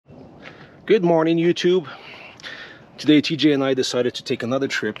Good morning, YouTube. Today TJ and I decided to take another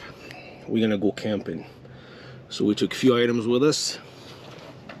trip. We're gonna go camping. So we took a few items with us.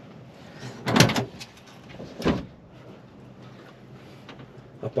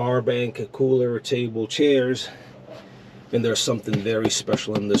 A power bank, a cooler, a table, chairs, and there's something very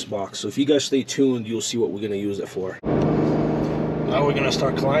special in this box. So if you guys stay tuned, you'll see what we're gonna use it for. Now we're gonna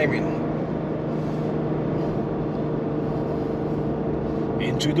start climbing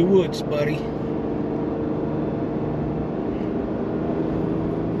into the woods, buddy.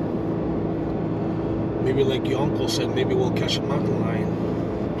 Maybe like your uncle said, maybe we'll catch a mountain lion.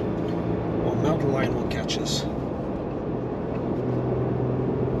 Or a mountain lion will catch us.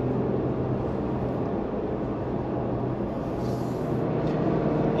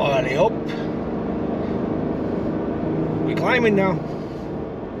 I hope. We're climbing now.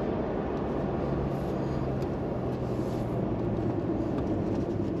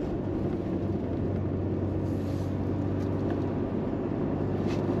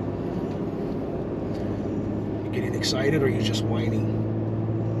 You getting excited or you just whining?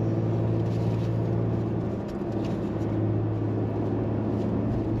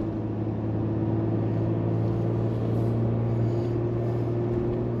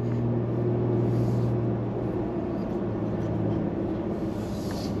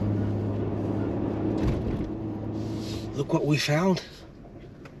 Look what we found.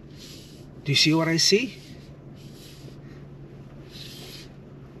 Do you see what I see?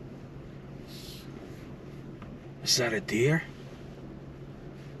 Is that a deer?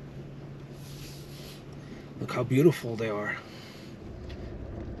 Look how beautiful they are.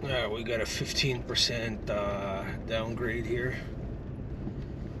 Yeah, we got a 15% downgrade here.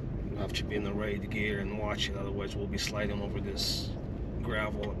 You have to be in the right gear and watch it, otherwise we'll be sliding over this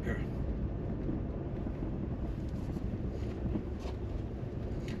gravel up here.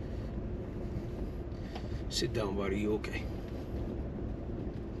 Sit down, buddy. You okay?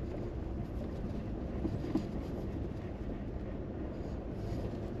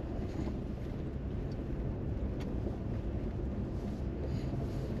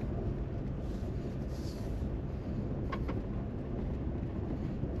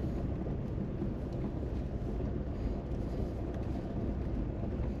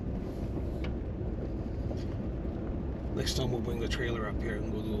 Next time we'll bring the trailer up here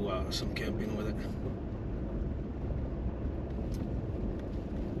and go do some camping with it.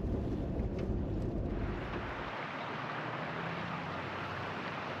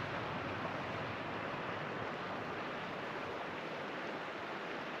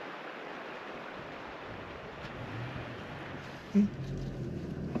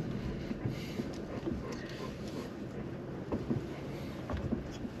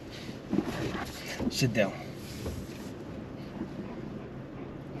 Sit down.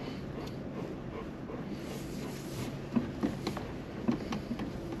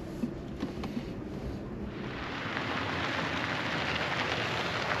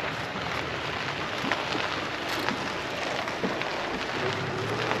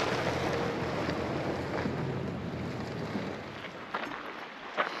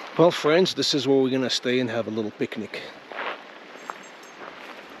 Well, friends, this is where we're gonna stay and have a little picnic.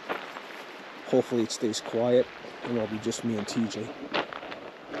 Hopefully it stays quiet and it'll be just me and TJ.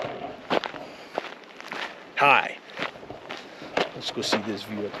 Hi. Let's go see this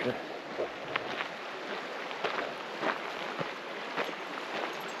view up here.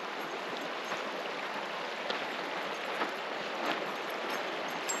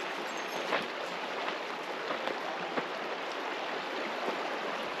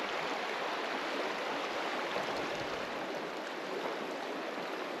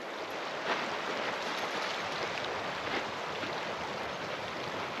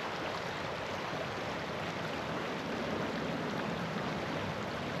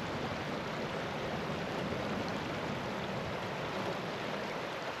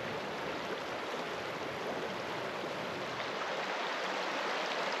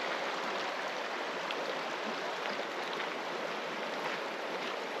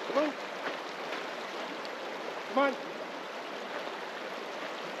 Come on. Come on.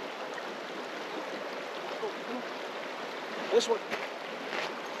 Come on. This one.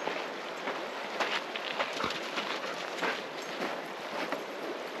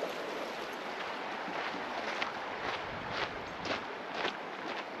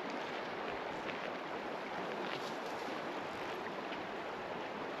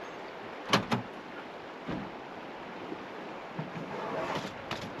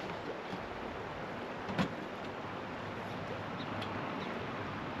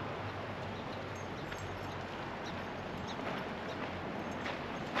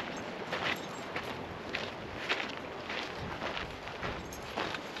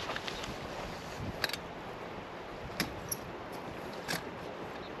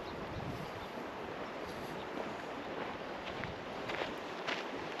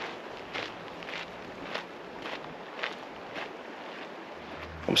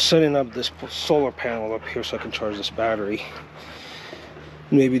 I'm setting up this solar panel up here so I can charge this battery.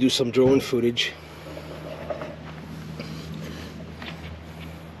 Maybe do some drone footage.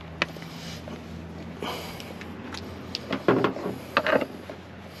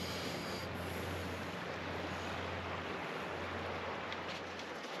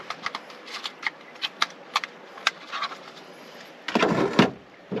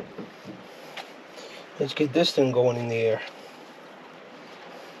 Let's get this thing going in the air.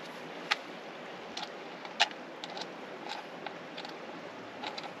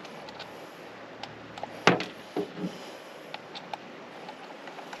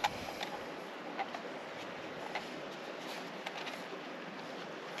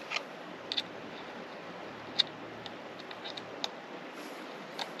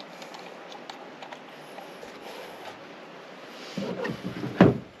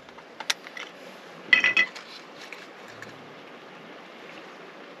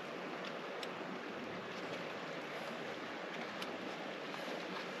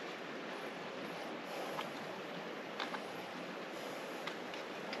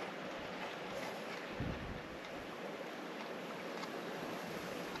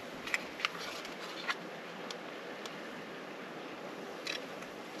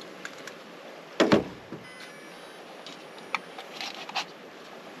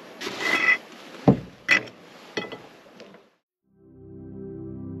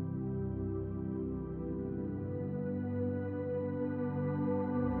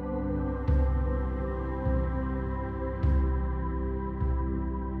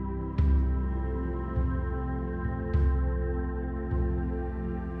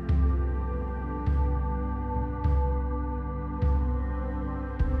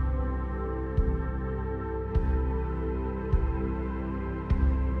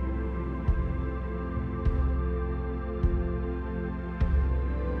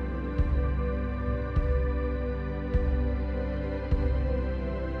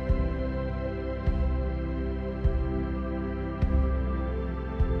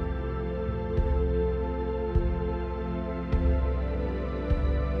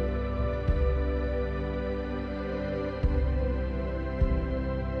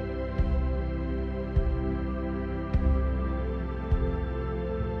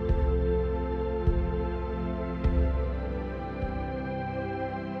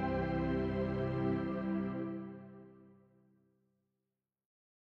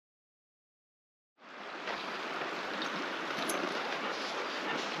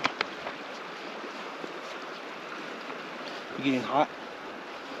 Getting hot.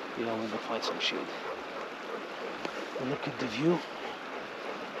 Yeah, we're gonna find some shade. And look at the view.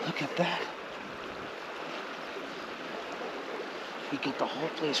 Look at that. We get the whole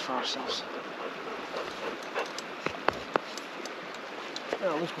place for ourselves.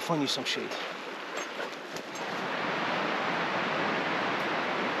 Now let's go find you some shade.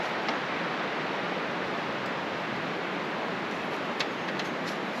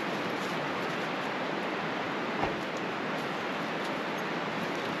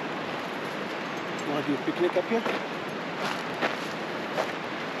 Want to do a picnic up here?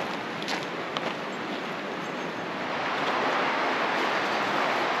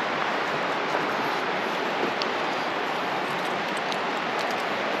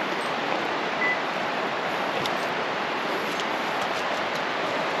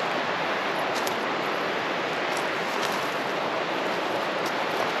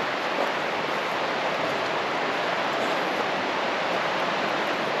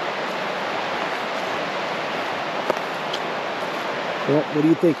 Well, what do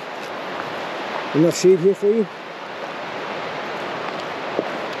you think? Enough shade here for you?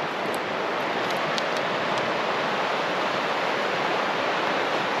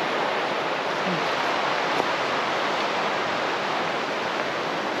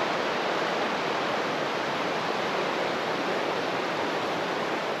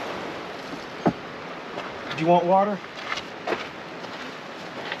 Do you want water?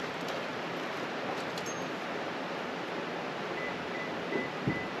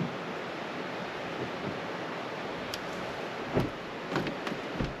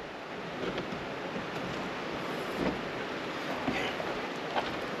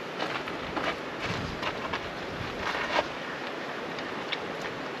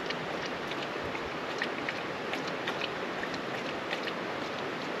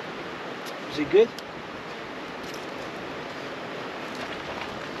 Is it good?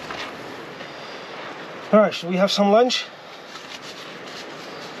 All right, should we have some lunch?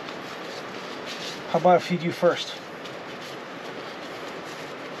 How about I feed you first?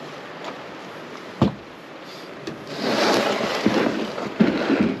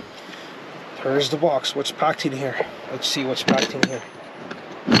 Here's the box. What's packed in here? Let's see what's packed in here.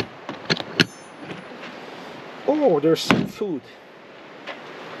 Oh, there's some food.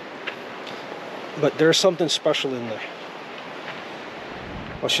 But there's something special in there.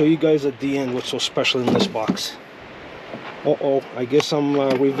 I'll show you guys at the end what's so special in this box. Uh-oh, I guess I'm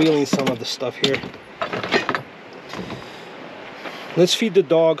revealing some of the stuff here. Let's feed the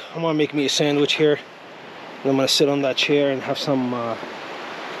dog. I'm gonna make me a sandwich here. And I'm gonna sit on that chair and have some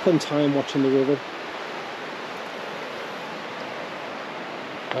fun time watching the river.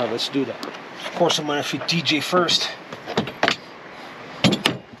 Alright, let's do that. Of course, I'm gonna feed TJ first.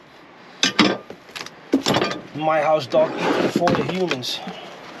 My house dog eating before the humans.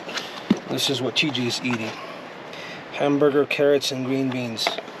 This is what TJ is eating. Hamburger, carrots, and green beans.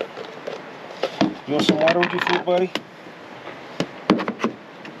 You want some water with your food, buddy?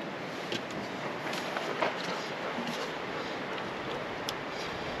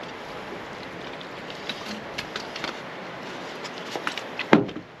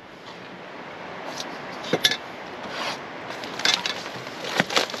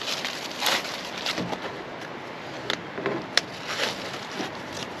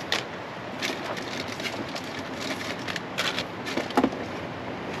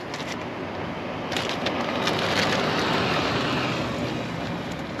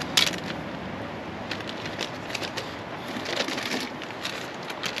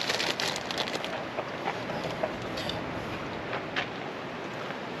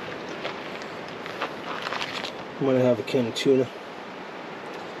 I'm gonna have a can of tuna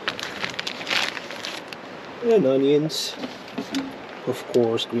and onions, of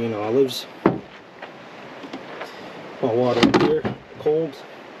course, green olives. My water here, cold,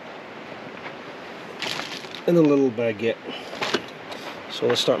 and a little baguette. So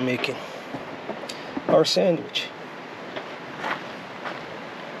let's start making our sandwich.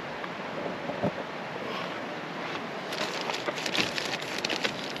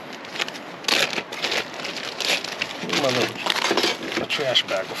 A trash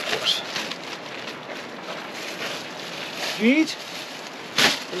bag, of course. You eat?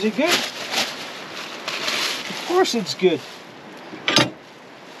 Is it good? Of course it's good.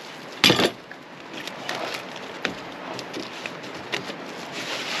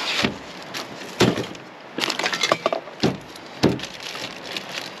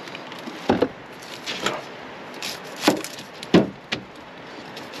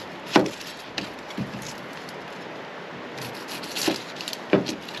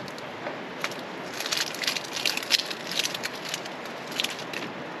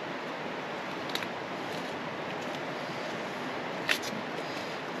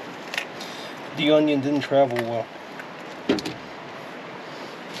 The onion didn't travel well.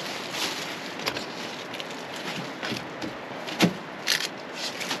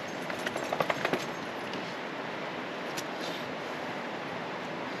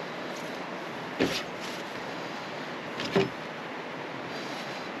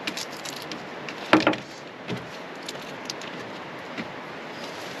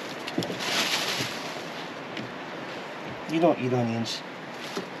 You don't eat onions.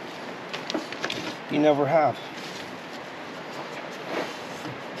 You never have.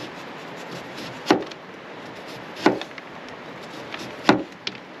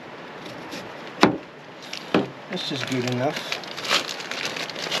 This is good enough.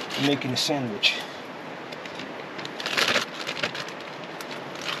 I'm making a sandwich.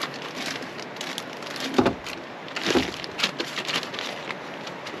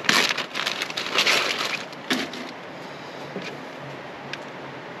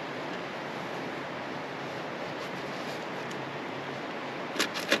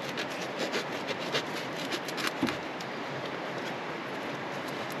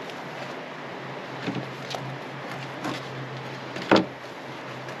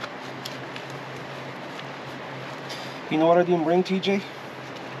 You know what I didn't bring, TJ?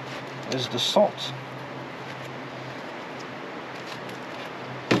 Is the salt.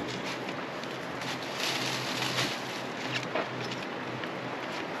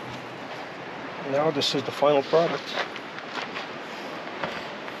 Now this is the final product.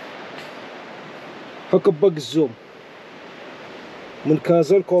 Huckleberry Zoom. من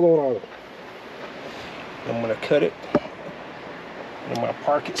كازل Colorado. I'm gonna cut it. I'm gonna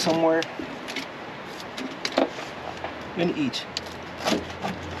park it somewhere and eat.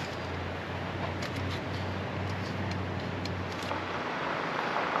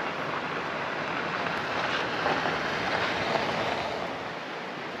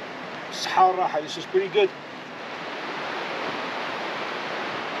 This is pretty good.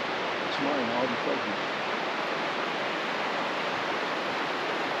 It's mine, I'll be plugged in.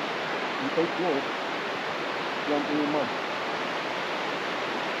 You take yours. Jump in your mouth.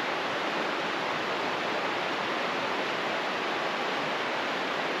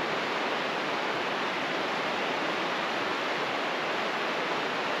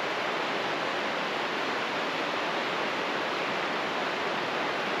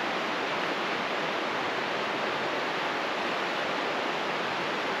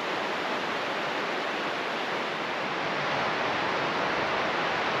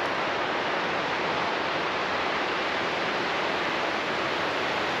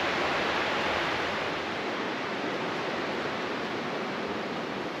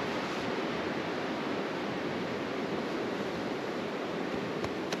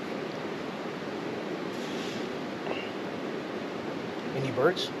 Any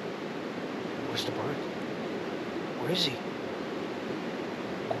birds? Where's the bird? Where is he?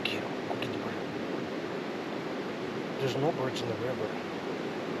 Go get him. Go get the bird. There's no birds in the river.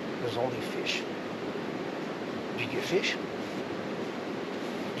 There's only fish. Did you get fish?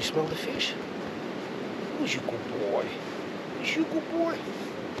 You smell the fish? Who's your good boy? Who's your good boy?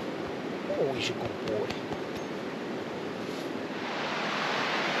 Oh, he's a good boy.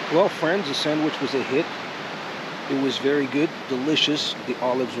 Well, friends, the sandwich was a hit. It was very good, delicious. The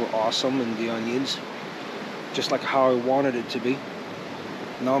olives were awesome and the onions, just like how I wanted it to be.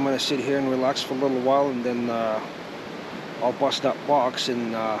 Now I'm gonna sit here and relax for a little while, and then I'll bust that box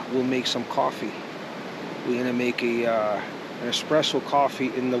and we'll make some coffee. We're gonna make an espresso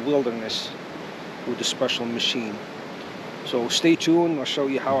coffee in the wilderness with a special machine. So stay tuned, I'll show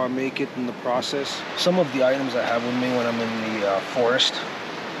you how I make it in the process. Some of the items I have with me when I'm in the forest,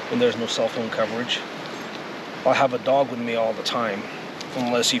 when there's no cell phone coverage. I'll have a dog with me all the time,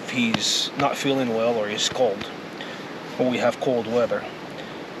 unless if he's not feeling well or he's cold, or we have cold weather.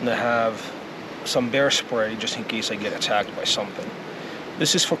 And I have some bear spray just in case I get attacked by something.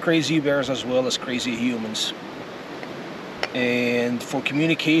 This is for crazy bears as well as crazy humans. And for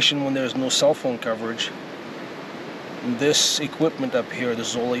communication when there's no cell phone coverage, this equipment up here, the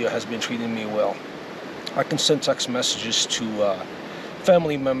Zolea, has been treating me well. I can send text messages to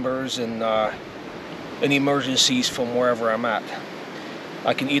family members and in emergencies from wherever I'm at.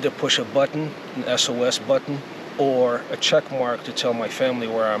 I can either push a button, an SOS button, or a check mark to tell my family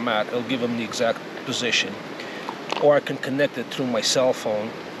where I'm at. It'll give them the exact position. Or I can connect it through my cell phone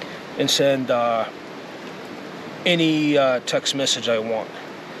and send any text message I want.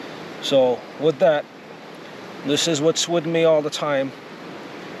 So with that, this is what's with me all the time.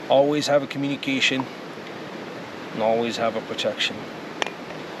 Always have a communication and always have a protection.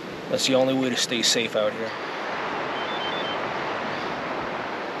 That's the only way to stay safe out here.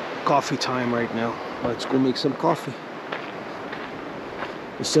 Coffee time right now. Let's go make some coffee.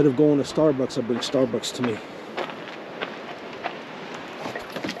 Instead of going to Starbucks, I bring Starbucks to me.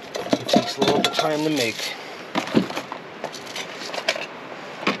 It takes a little bit of time to make.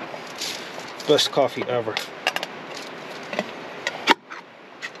 Best coffee ever.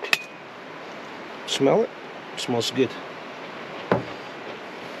 Smell it? It smells good.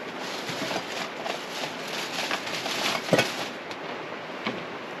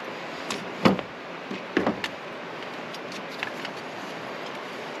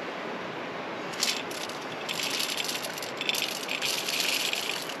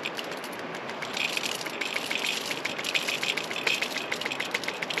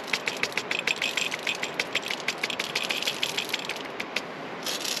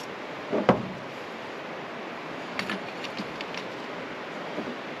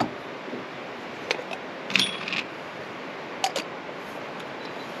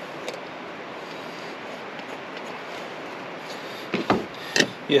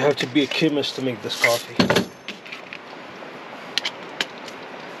 You have to be a chemist to make this coffee.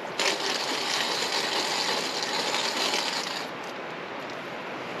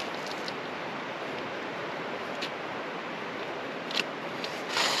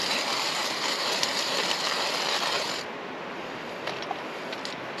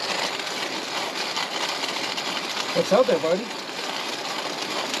 What's out there, buddy?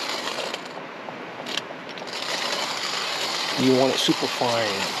 You want it super fine.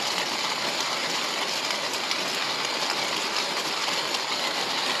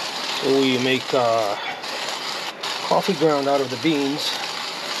 So we make coffee ground out of the beans.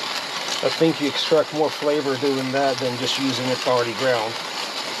 I think you extract more flavor doing that than just using it already ground.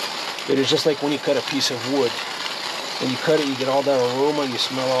 It is just like when you cut a piece of wood. When you cut it, you get all that aroma, you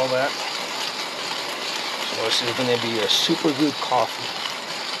smell all that. So this is going to be a super good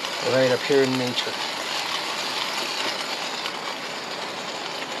coffee right up here in nature.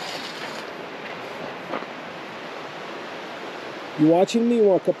 You watching me?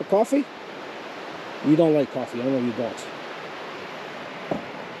 Want a cup of coffee? You don't like coffee, I know you don't.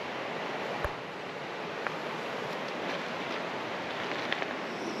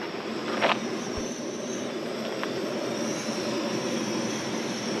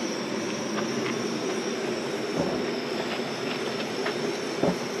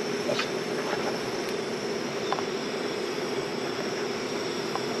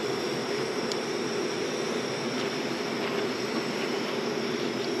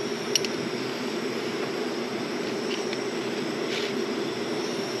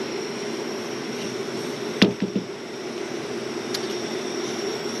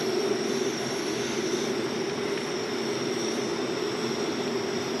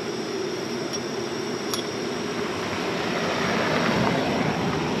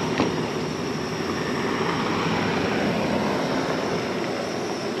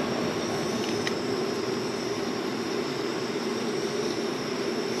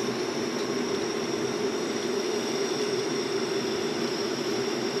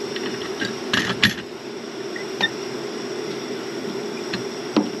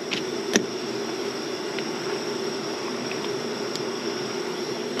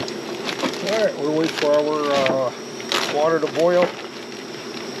 Alright, we'll wait for our water to boil.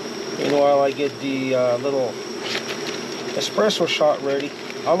 Meanwhile, I get the little espresso shot ready.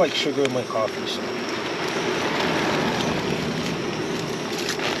 I like sugar in my coffee, so.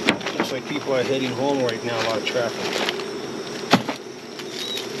 Looks like people are heading home right now, a lot of traffic.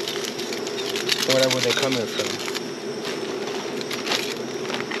 Wherever they're coming from.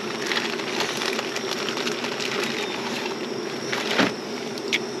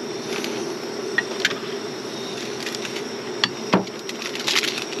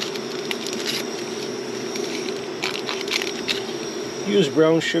 Use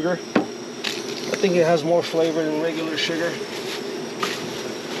brown sugar. I think it has more flavor than regular sugar.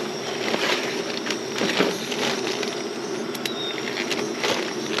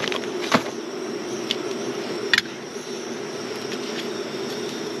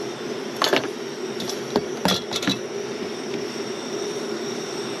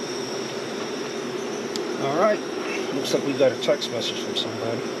 All right, looks like we got a text message from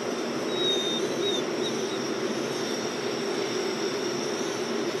somebody.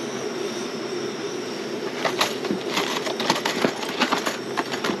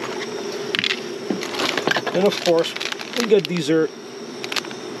 And of course, we get dessert,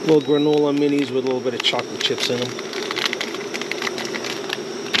 little granola minis with a little bit of chocolate chips in them.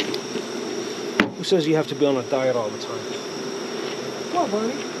 Who says you have to be on a diet all the time? Come on,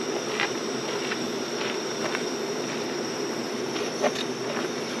 Barney.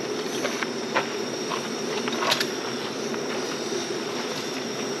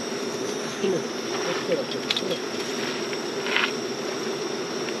 Come here. Let's get up to it. Come here.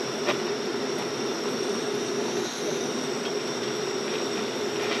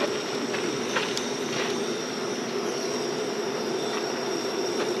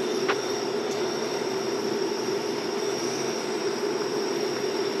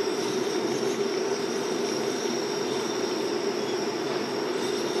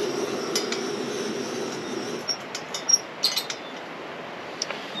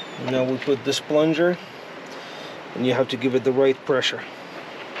 Now we put this plunger, and you have to give it the right pressure.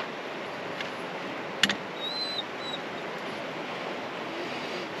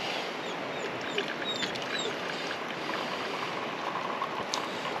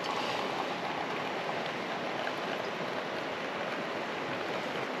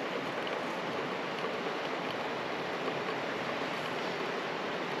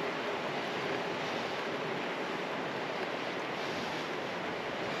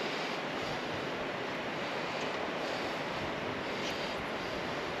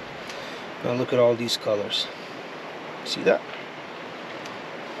 Now look at all these colors. See that?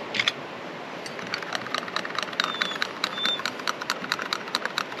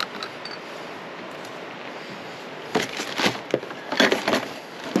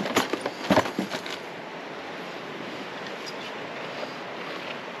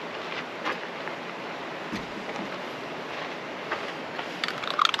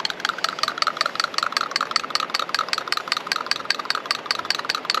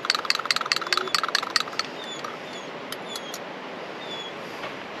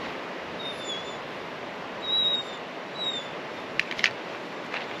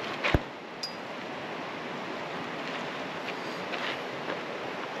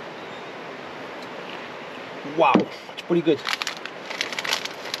 Wow, it's pretty good.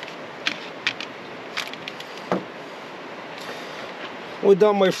 We're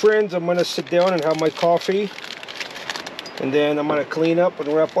done, my friends. I'm gonna sit down and have my coffee, and then I'm gonna clean up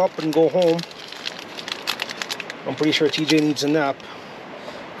and wrap up and go home. I'm pretty sure TJ needs a nap.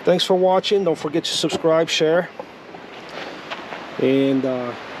 Thanks for watching. Don't forget to subscribe, share, and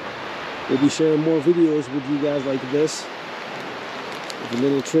we'll be sharing more videos with you guys like this, with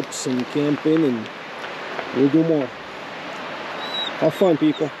little trips and camping, and we'll do more. Have fun,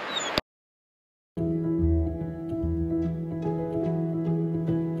 people.